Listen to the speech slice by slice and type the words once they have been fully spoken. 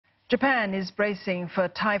Japan is bracing for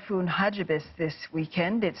Typhoon Hagibis this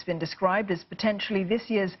weekend. It's been described as potentially this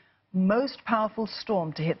year's most powerful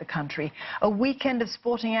storm to hit the country. A weekend of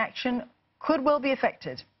sporting action could well be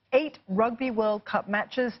affected. 8 Rugby World Cup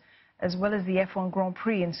matches, as well as the F1 Grand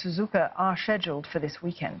Prix in Suzuka, are scheduled for this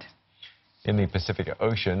weekend. In the Pacific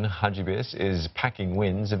Ocean, Hagibis is packing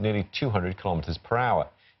winds of nearly 200 kilometers per hour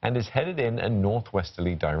and is headed in a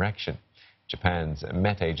northwesterly direction. Japan's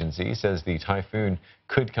Met Agency says the typhoon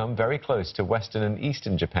could come very close to western and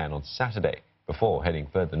eastern Japan on Saturday before heading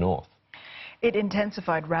further north. It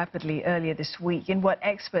intensified rapidly earlier this week in what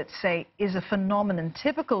experts say is a phenomenon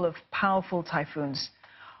typical of powerful typhoons.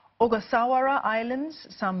 Ogasawara Islands,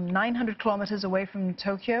 some 900 kilometers away from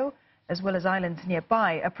Tokyo, as well as islands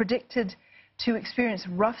nearby, are predicted to experience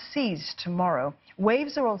rough seas tomorrow.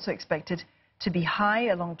 Waves are also expected to be high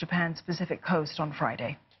along Japan's Pacific coast on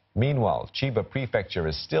Friday. Meanwhile, Chiba Prefecture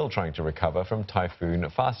is still trying to recover from Typhoon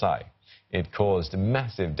Fasai. It caused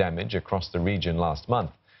massive damage across the region last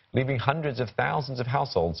month, leaving hundreds of thousands of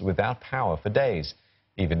households without power for days.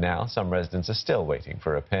 Even now, some residents are still waiting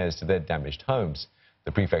for repairs to their damaged homes.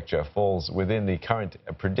 The prefecture falls within the current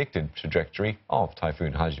predicted trajectory of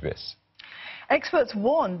Typhoon Hagibis. Experts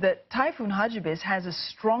warn that Typhoon Hagibis has a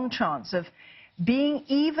strong chance of being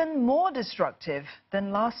even more destructive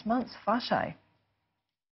than last month's Fasai.